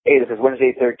Hey, this is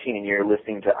Wednesday 13, and you're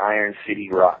listening to Iron City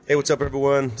Rock. Hey, what's up,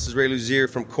 everyone? This is Ray Luzier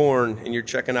from Korn, and you're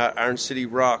checking out Iron City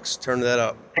Rocks. Turn that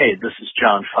up. Hey, this is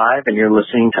John 5, and you're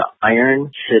listening to Iron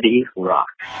City Rock.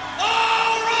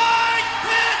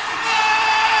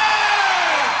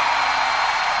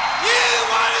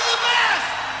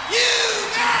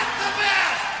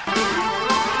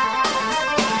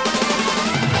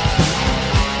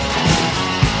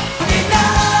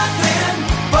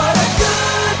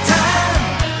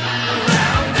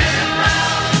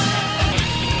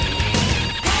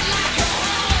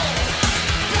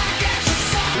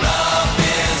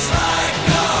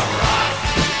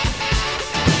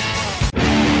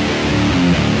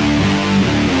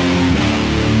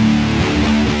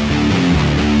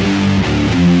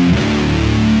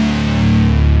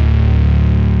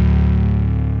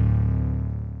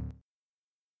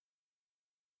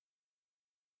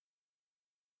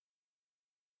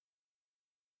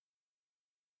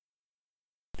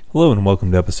 Hello and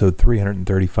welcome to episode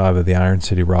 335 of the Iron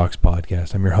City Rocks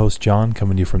podcast. I'm your host, John,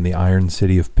 coming to you from the Iron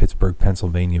City of Pittsburgh,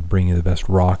 Pennsylvania, bringing you the best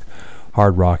rock,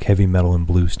 hard rock, heavy metal, and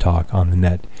blues talk on the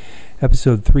net.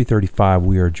 Episode 335,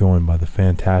 we are joined by the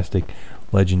fantastic,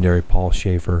 legendary Paul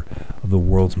Shaffer of the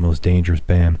world's most dangerous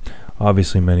band.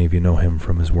 Obviously, many of you know him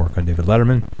from his work on David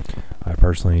Letterman. I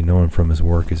personally know him from his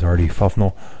work as Artie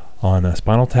Fufnell on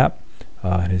Spinal Tap,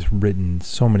 and has written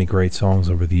so many great songs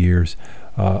over the years.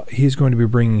 He's going to be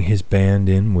bringing his band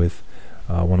in with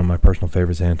one of my personal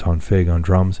favorites, Anton Fig, on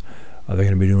drums. They're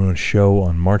going to be doing a show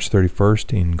on March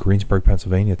 31st in Greensburg,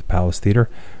 Pennsylvania at the Palace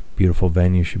Theater. Beautiful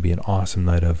venue. Should be an awesome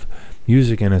night of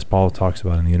music, and as Paul talks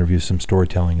about in the interview, some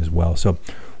storytelling as well. So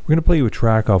we're going to play you a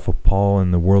track off of Paul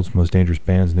and the World's Most Dangerous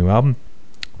Band's new album.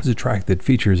 This is a track that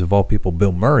features, of all people,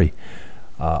 Bill Murray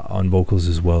on vocals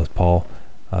as well as Paul.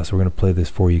 So we're going to play this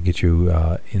for you, get you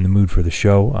in the mood for the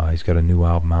show. He's got a new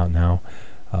album out now,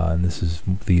 and this is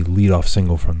the lead-off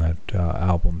single from that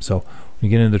album. So when we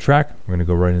get into the track, we're going to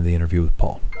go right into the interview with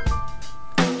Paul.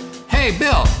 Hey,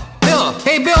 Bill,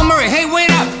 hey, Bill Murray, hey, wait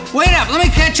up, let me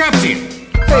catch up to you.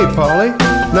 Hey, Paulie,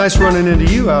 nice running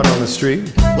into you out on the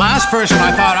street. Last person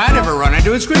I thought I'd ever run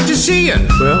into. It's great to see you.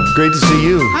 Well, great to see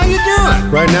you. How you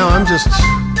doing? Right now, I'm just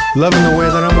loving the way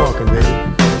that I'm walking, baby.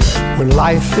 When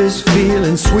life is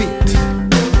feeling sweet,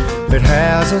 it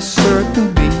has a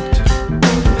certain beat.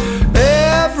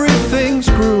 Everything's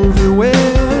groovy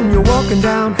when you're walking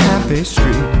down Happy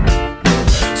Street.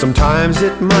 Sometimes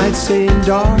it might seem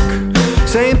dark,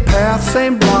 same path,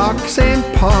 same block, same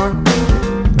park.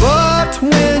 But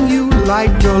when you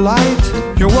light your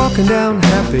light, you're walking down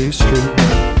Happy Street.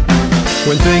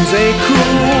 When things ain't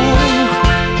cool,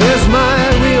 here's my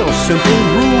real simple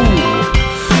rule.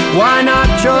 Why not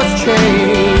just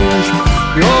change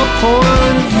your point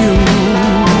of view?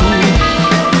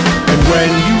 And when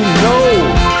you know,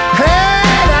 hey,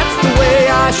 that's the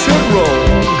way I should roll,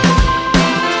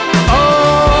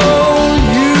 all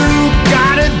you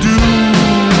gotta do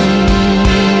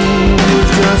is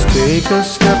just take a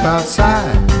step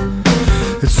outside.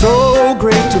 It's so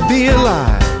great to be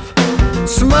alive,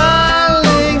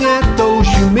 smiling at those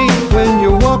you meet when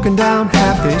you're walking down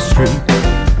Happy Street.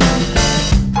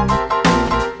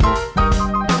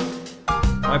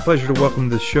 My pleasure to welcome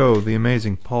to the show the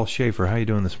amazing Paul Shaffer. How you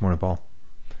doing this morning, Paul?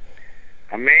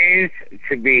 Amazed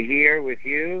to be here with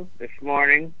you this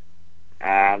morning.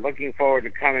 Looking forward to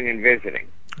coming and visiting.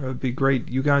 It would be great.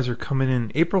 You guys are coming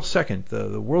in April 2nd,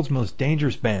 the world's most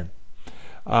dangerous band.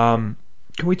 Can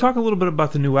we talk a little bit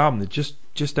about the new album that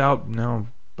just out now,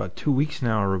 about 2 weeks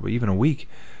now, or even a week?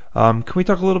 Can we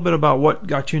talk a little bit about what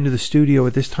got you into the studio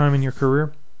at this time in your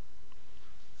career?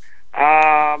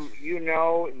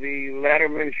 The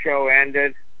Letterman show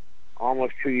ended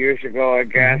almost 2 years ago, I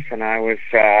guess, and I was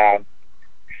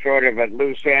sort of at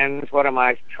loose ends. What am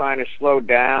I trying to slow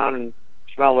down and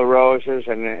smell the roses?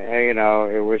 And,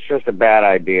 it was just a bad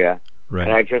idea. Right.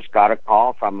 And I just got a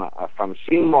call from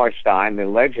Seymour Stein, the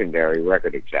legendary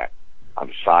record exec of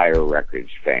Sire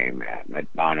Records fame,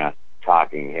 Madonna,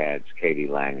 Talking Heads, Katie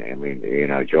Lang,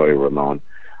 Joey Ramone,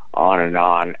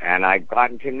 on. And I've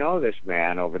gotten to know this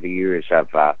man over the years of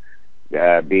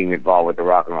being involved with the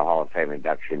Rock and Roll Hall of Fame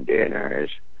induction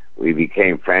dinners. We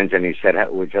became friends, and he said,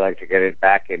 would you like to get it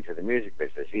back into the music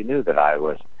business? He knew that I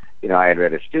was, I had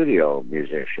been a studio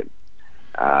musician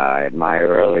in my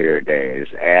earlier days.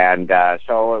 And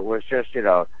so it was just, did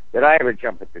I ever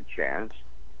jump at the chance?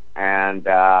 And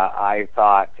I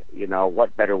thought,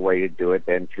 what better way to do it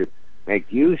than to make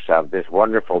use of this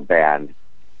wonderful band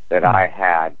that I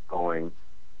had going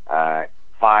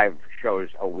 5 shows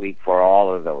a week for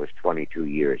all of those 22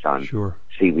 years on Sure.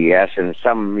 CBS, and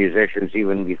some musicians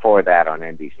even before that on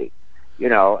NBC.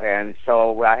 and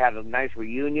so I had a nice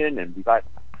reunion, and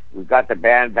we got the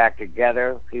band back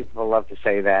together. People love to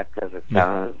say that because it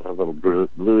sounds a little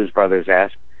Blues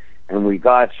Brothers-esque. And we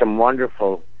got some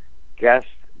wonderful guest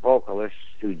vocalists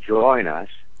to join us,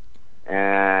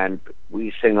 and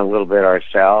we sing a little bit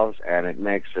ourselves, and it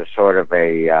makes a sort of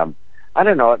a, I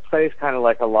don't know, it plays kind of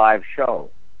like a live show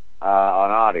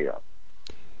on audio.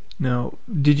 Now,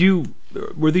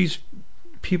 were these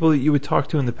people that you would talk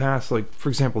to in the past, like, for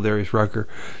example, Darius Rucker,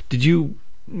 did you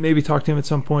maybe talk to him at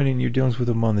some point in your dealings with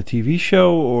him on the TV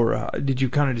show, or did you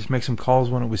kind of just make some calls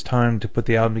when it was time to put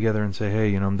the album together and say,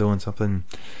 hey, I'm doing something,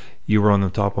 you were on the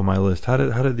top of my list? How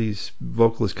did these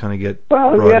vocalists kind of get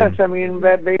brought yes, in? I mean,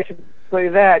 basically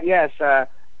that, yes.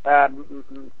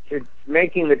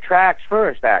 Making the tracks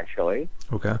first, actually.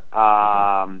 Okay.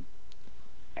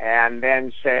 And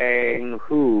then saying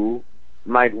who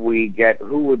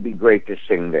would be great to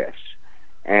sing this.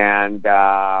 And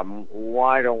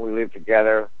why don't we live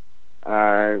together?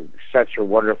 Such a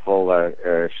wonderful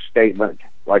statement.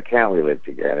 Why can't we live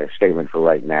together? Statement for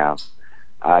right now.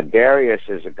 Darius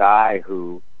is a guy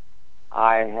who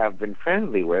I have been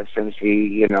friendly with since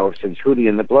since Hootie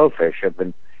and the Blowfish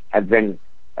had been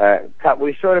cut.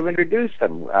 We sort of introduced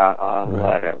them on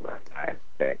whatever, I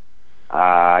think.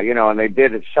 And they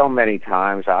did it so many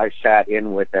times. I sat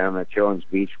in with them at Jones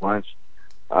Beach once.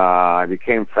 I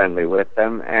became friendly with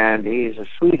them, and he's a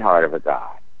sweetheart of a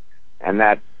guy. And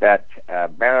that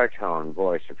baritone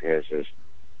voice of his is,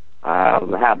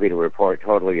 I'm happy to report,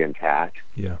 totally intact.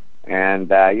 Yeah.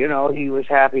 And, he was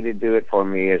happy to do it for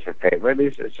me as a favor. At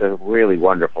least it's a really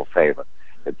wonderful favor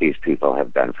that these people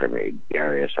have done for me.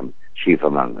 Darius, I'm chief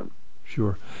among them.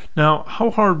 Sure. Now, how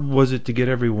hard was it to get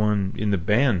everyone in the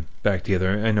band back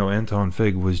together? I know Anton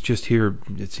Fig was just here,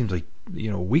 it seems like,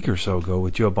 a week or so ago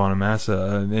with Joe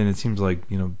Bonamassa, and it seems like,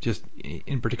 just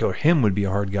in particular him would be a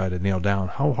hard guy to nail down.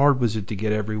 How hard was it to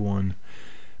get everyone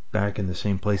back in the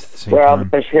same place at the same time? Well,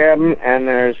 there's him, and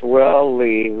there's Will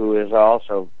Lee, who is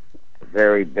also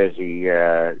very busy,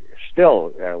 still,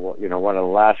 one of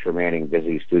the last remaining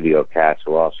busy studio cats,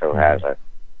 who also has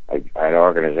an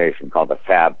organization called the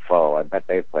Fab Four. I bet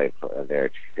they play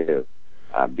there too.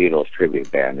 Beatles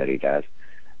tribute band that he does.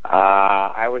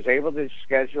 I was able to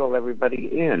schedule everybody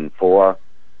in for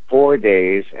 4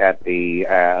 days at the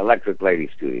Electric Lady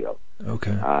Studio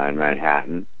in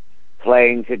Manhattan,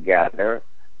 playing together,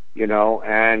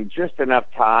 and just enough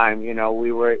time.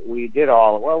 We did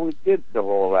the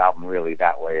whole album really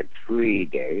that way in 3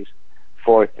 days.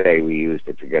 Fourth day we used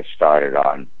it to get started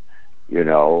on,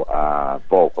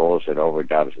 vocals and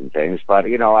overdubs and things. But,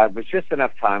 it was just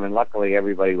enough time, and luckily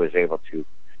everybody was able to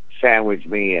sandwich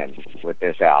me in with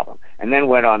this album, and then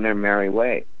went on their merry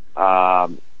way.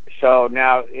 So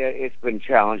now it's been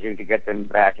challenging to get them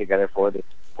back together for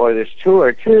this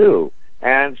tour, too.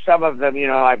 And some of them,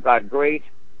 I've got great,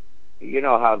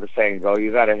 how the saying goes,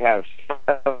 you got to have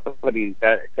somebody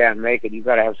that can't make it, you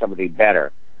got to have somebody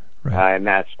better in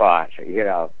that spot,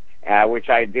 which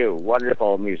I do.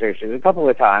 Wonderful musicians. A couple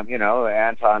of times,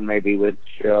 Anton maybe with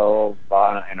Joe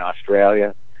Bonner in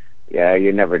Australia. Yeah,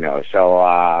 you never know. So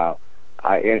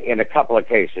in a couple of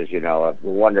cases,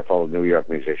 wonderful New York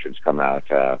musicians come out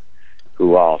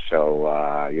who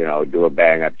also, do a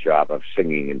bang-up job of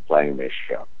singing and playing this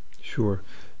show. Sure.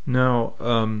 Now,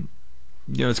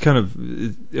 it's kind of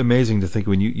amazing to think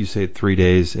when you say 3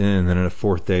 days and then a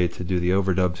fourth day to do the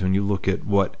overdubs, when you look at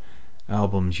what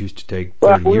albums used to take 30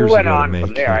 years ago to make. We went on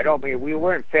from there. I don't mean we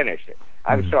weren't finished.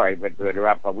 I'm sorry, but to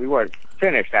interrupt, but we weren't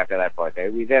finished after that fourth day.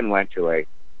 We then went to a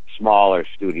smaller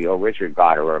studio. Richard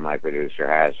Gotterer, my producer,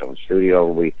 has his own studio.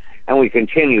 We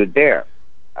continued there,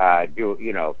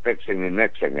 fixing and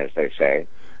mixing, as they say.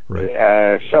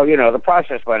 Right. So the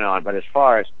process went on. But as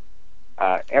far as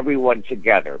everyone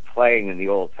together playing in the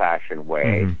old-fashioned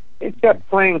way, it's just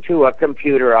playing to a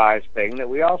computerized thing that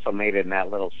we also made in that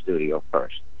little studio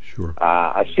first. Sure.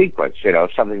 A sequence,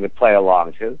 something to play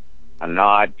along to, a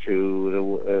nod to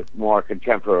the more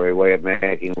contemporary way of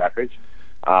making records.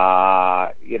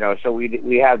 So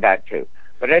we have that too.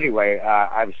 But anyway,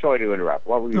 I'm sorry to interrupt.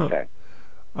 What were you saying?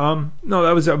 No,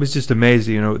 I was just amazed.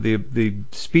 The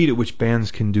speed at which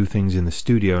bands can do things in the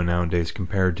studio nowadays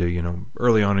compared to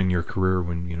early on in your career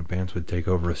when bands would take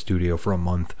over a studio for a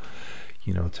month,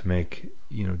 to make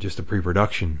just a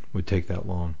pre-production would take that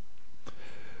long.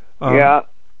 Yeah,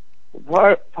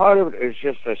 part of it is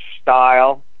just a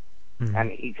style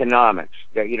and economics,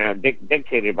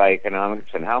 dictated by economics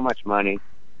and how much money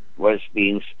was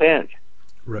being spent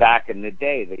back in the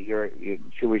day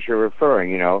to which you're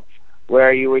referring,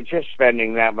 where you were just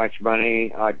spending that much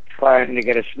money trying to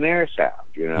get a snare sound,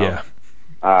 Yeah.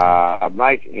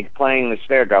 Mike, he's playing the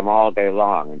snare drum all day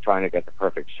long and trying to get the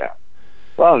perfect sound.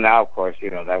 Well, now, of course,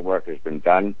 that work has been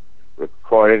done,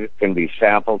 recorded, can be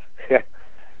sampled.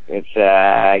 It's,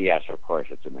 yes, of course,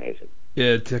 it's amazing.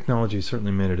 Yeah, technology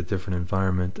certainly made it a different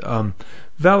environment.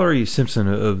 Valerie Simpson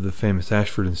of the famous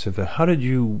Ashford and Simpson, how did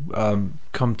you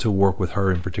come to work with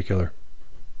her in particular?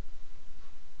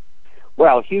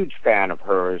 Well, huge fan of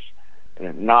hers.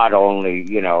 Not only,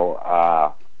 she's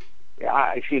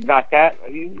not that,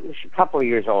 she's a couple of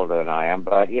years older than I am,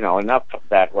 but, enough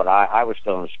that when I was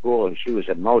still in school and she was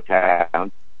at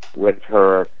Motown with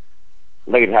her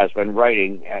late husband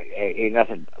writing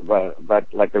nothing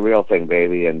but like The Real Thing,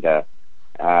 Baby, and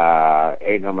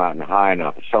Ain't No Mountain High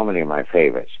Enough, so many of my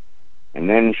favorites. And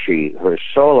then her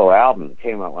solo album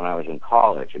came out when I was in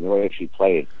college, and the way she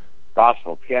played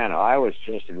gospel piano, I was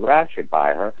just enraptured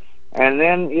by her. And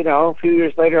then, a few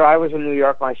years later, I was in New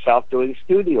York myself doing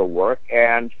studio work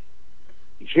and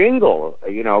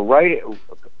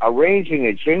arranging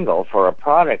a jingle for a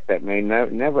product that may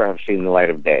never have seen the light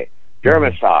of day,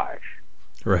 Dermassage.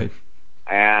 Right.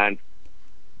 And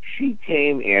she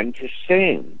came in to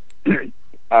sing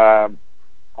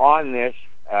on this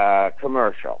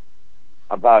commercial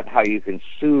about how you can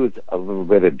soothe a little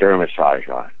bit of Dermassage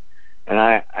on. And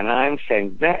I'm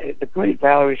saying that the great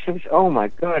Valerie Simpson, oh my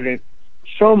God,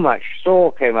 so much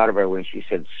soul came out of her when she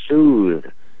said soothe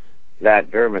that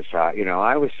Dermassage.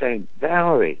 I was saying,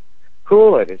 Valerie,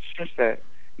 cool it. It's just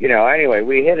anyway,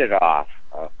 we hit it off.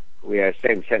 We had the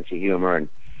same sense of humor, and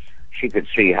she could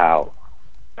see how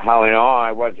in awe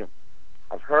I was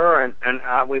of her,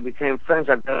 and we became friends.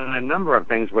 I've done a number of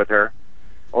things with her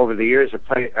over the years.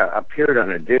 Appeared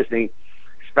on a Disney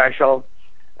special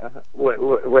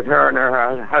with her and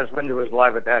her husband, who was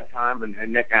alive at that time,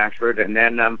 and Nick Ashford. And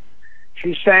then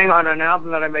she sang on an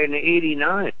album that I made in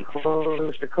 '89,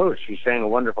 Coast to Coast. She sang a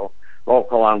wonderful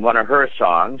vocal on one of her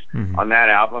songs on that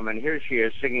album, and here she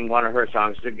is singing one of her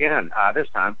songs again. This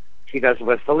time she does it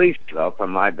with Felicia, though, from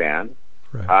my band.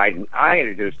 Right. I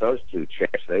introduced those two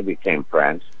chicks. They became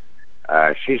friends.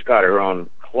 She's got her own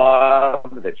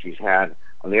club that she's had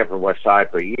on the Upper West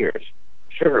Side for years,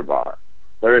 Sugar Bar.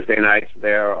 Thursday nights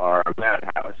there are a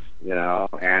madhouse,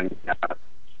 and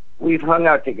we've hung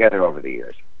out together over the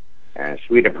years. And it's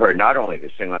sweet of her not only to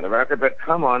sing on the record, but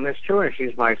come on this tour.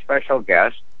 She's my special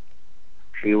guest.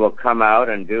 She will come out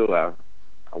and do a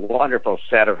wonderful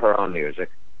set of her own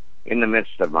music in the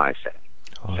midst of my set.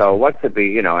 Awesome. So what could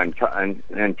be,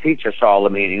 and teach us all the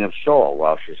meaning of soul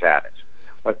while she's at it.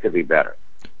 What could be better?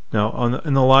 Now,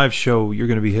 in the live show, you're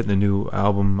going to be hitting a new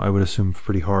album, I would assume,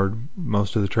 pretty hard,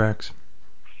 most of the tracks?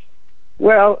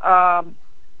 Well,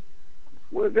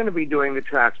 we're going to be doing the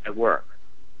tracks that work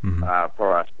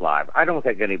for us live. I don't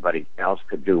think anybody else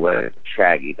could do what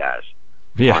Shaggy does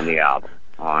on the album,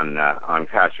 on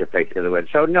Cast Your Fate to the Wind.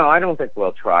 So, no, I don't think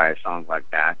we'll try a song like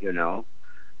that,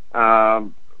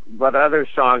 but other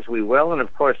songs we will, and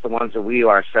of course the ones that we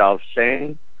ourselves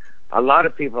sing. A lot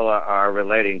of people are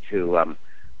relating to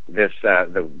this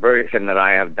the version that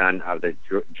I have done of the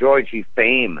Georgie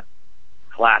Fame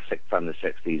classic from the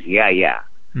 60s. Yeah, yeah.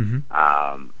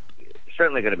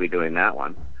 Certainly going to be doing that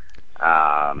one.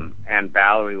 And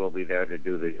Valerie will be there to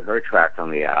do her track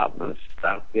on the album and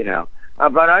stuff,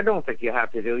 But I don't think you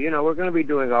have to do, we're going to be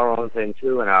doing our own thing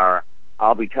too, and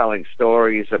I'll be telling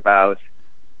stories about,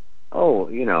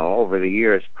 over the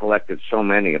years collected so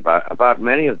many about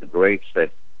many of the greats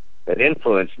that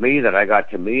influenced me, that I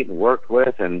got to meet and worked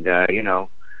with, and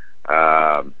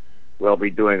we'll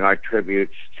be doing our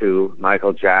tributes to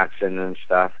Michael Jackson and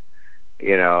stuff,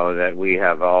 that we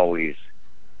have always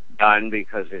done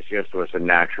because it just was a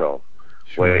natural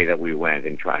way that we went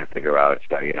in trying to figure out,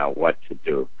 what to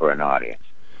do for an audience.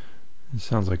 It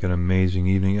sounds like an amazing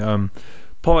evening.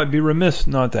 Paul, I'd be remiss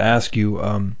not to ask you,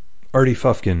 Artie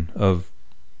Fufkin of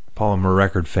Polymer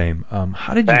Record fame.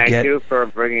 How did you Thank you for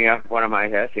bringing up one of my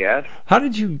hits. Yes. How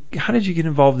did you get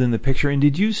involved in the picture? And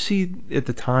did you see at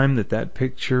the time that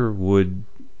picture would,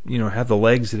 have the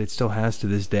legs that it still has to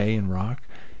this day in rock?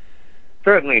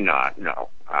 Certainly not. No,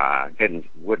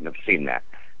 wouldn't have seen that.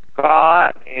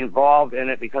 Got involved in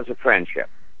it because of friendship.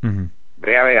 I'm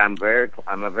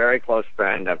a very close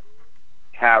friend of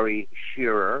Harry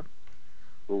Shearer,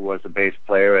 who was a bass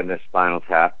player in the Spinal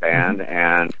Tap band,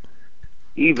 and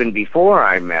even before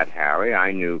I met Harry,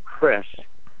 I knew Chris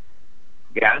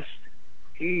Guest.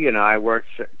 He and I worked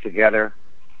together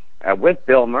with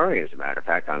Bill Murray, as a matter of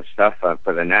fact, on stuff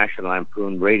for the National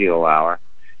Lampoon Radio Hour,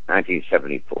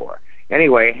 1974.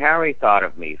 Anyway, Harry thought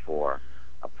of me for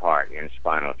a part in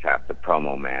Spinal Tap, the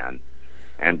promo man,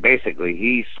 and basically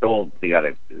he sold the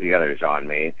others on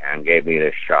me and gave me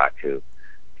this shot to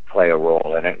play a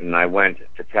role in it. And I went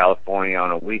to California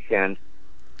on a weekend.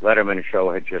 Letterman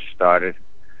show had just started.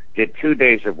 Did 2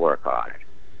 days of work on it.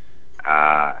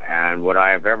 And would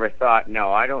I have ever thought?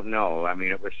 No, I don't know. I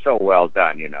mean, it was so well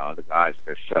done, you know. The guys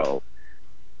are so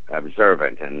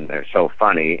observant and they're so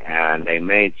funny, and they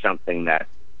made something that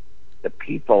the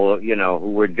people, you know,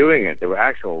 who were doing it, there were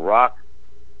actual rock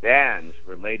bands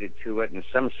related to it, and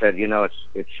some said, you know,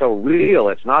 it's so real,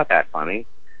 it's not that funny.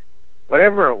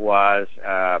 Whatever it was,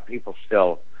 people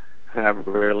still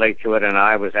relate to it, and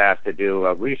I was asked to do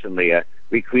recently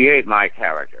recreate my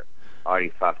character,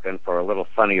 Artie Fufkin, for a little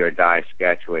Funny or Die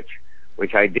sketch,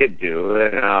 which I did do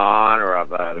in honor of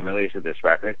the release of this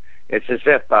record. It's as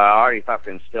if Artie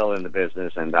Fufkin's still in the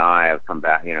business, and I have come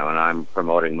back, you know, and I'm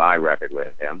promoting my record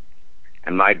with him.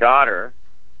 And my daughter,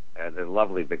 the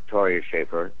lovely Victoria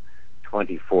Schaefer,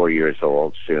 24 years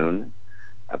old soon,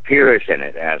 appears in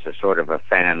it as a sort of a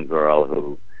fangirl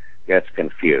who gets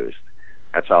confused.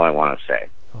 That's all I want to say.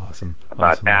 Awesome.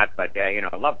 About that, but, you know,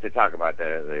 I'd love to talk about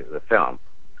the film.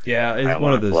 Yeah, it's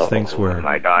one of those things where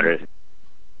my daughter's...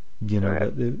 You know,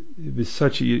 it was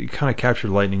such you kind of captured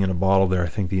lightning in a bottle there. I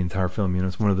think the entire film. You know,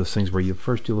 it's one of those things where you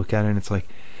look at it and it's like,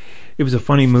 it was a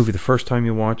funny movie the first time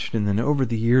you watched it, and then over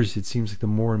the years it seems like the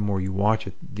more and more you watch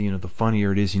it, you know, the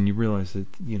funnier it is, and you realize that,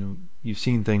 you know, you've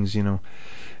seen things, you know,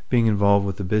 being involved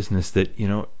with the business that, you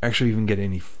know, actually even get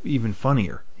even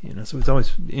funnier. You know, so it's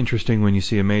always interesting when you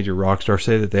see a major rock star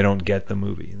say that they don't get the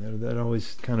movie. That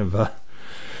always kind of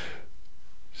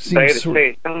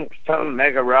some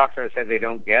mega rock stars said they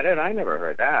don't get it. I never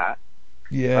heard that.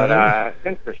 Yeah, but it's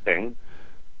interesting.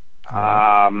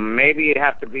 Maybe you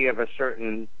have to be of a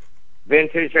certain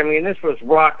vintage. I mean, this was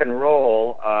rock and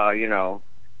roll, you know,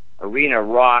 arena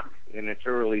rock in its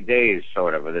early days,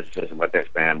 sort of. This is what this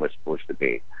band was supposed to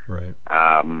be. Right.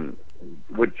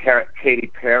 Would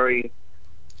Katy Perry?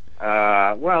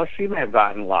 Well, she may have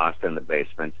gotten lost in the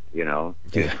basement, you know,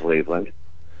 in Cleveland.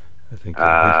 I think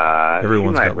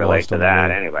everyone's might got relate lost to on that the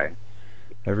way. anyway.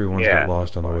 Everyone's got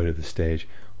lost on the way to the stage.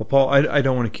 Well, Paul, I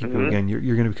don't want to keep you again.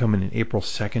 You're going to be coming in April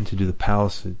 2nd to do the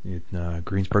Palace in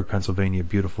Greensburg, Pennsylvania. A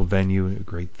beautiful venue, a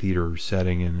great theater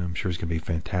setting, and I'm sure it's going to be a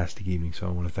fantastic evening. So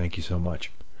I want to thank you so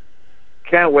much.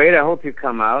 Can't wait. I hope you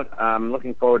come out. I'm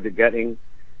looking forward to getting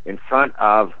in front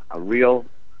of a real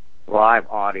live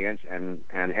audience and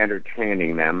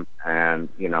entertaining them. And,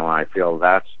 you know, I feel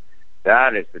that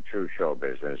is the true show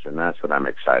business, and that's what I'm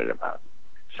excited about.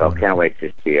 So Wonderful. Can't wait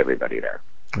to see everybody there.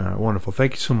 Wonderful.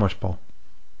 Thank you so much, Paul.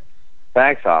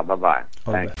 Thanks, all. Bye-bye.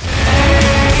 Thanks.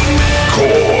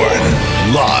 Korn,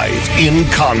 live in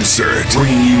concert,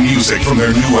 bringing you music from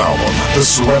their new album, The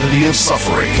Serenity of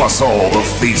Suffering, plus all the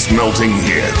face-melting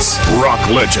hits. Rock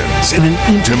legends in an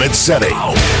intimate setting.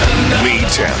 May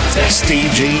 10th,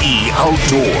 Stage AE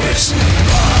Outdoors.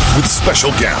 With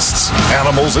special guests,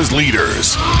 Animals as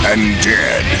leaders, and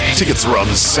Dead. Tickets are on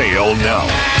sale now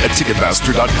at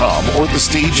Ticketmaster.com or the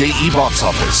Stage AE box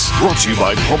office. Brought to you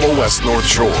by Como West North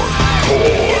Shore.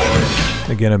 Korn.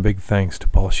 Again, a big thanks to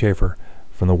Paul Schaefer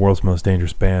from the World's Most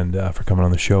Dangerous Band for coming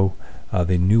on the show.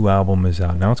 The new album is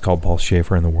out now. It's called Paul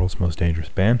Schaefer and the World's Most Dangerous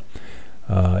Band.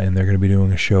 And they're going to be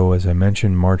doing a show, as I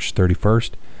mentioned, March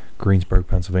 31st. Greensburg,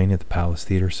 Pennsylvania at the Palace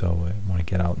Theater, so I want to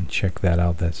get out and check that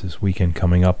out. That's this weekend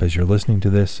coming up as you're listening to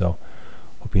this, so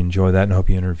hope you enjoy that, and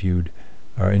hope you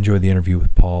enjoyed the interview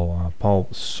with Paul. Paul,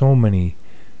 so many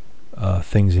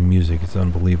things in music, it's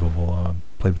unbelievable.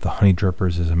 Played with the Honey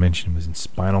Drippers, as I mentioned, was in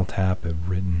Spinal Tap, have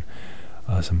written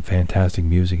some fantastic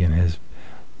music, and has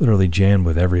literally jammed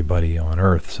with everybody on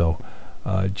earth, so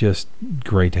just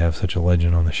great to have such a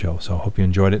legend on the show. So I hope you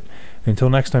enjoyed it.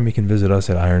 Until next time, you can visit us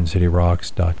at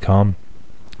IronCityRocks.com.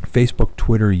 Facebook,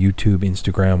 Twitter, YouTube,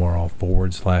 Instagram are all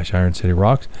 /Iron City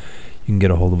Rocks. You can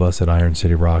get a hold of us at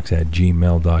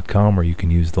IronCityRocks@gmail.com, or you can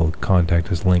use the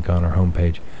contact us link on our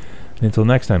homepage. And until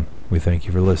next time, we thank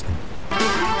you for listening.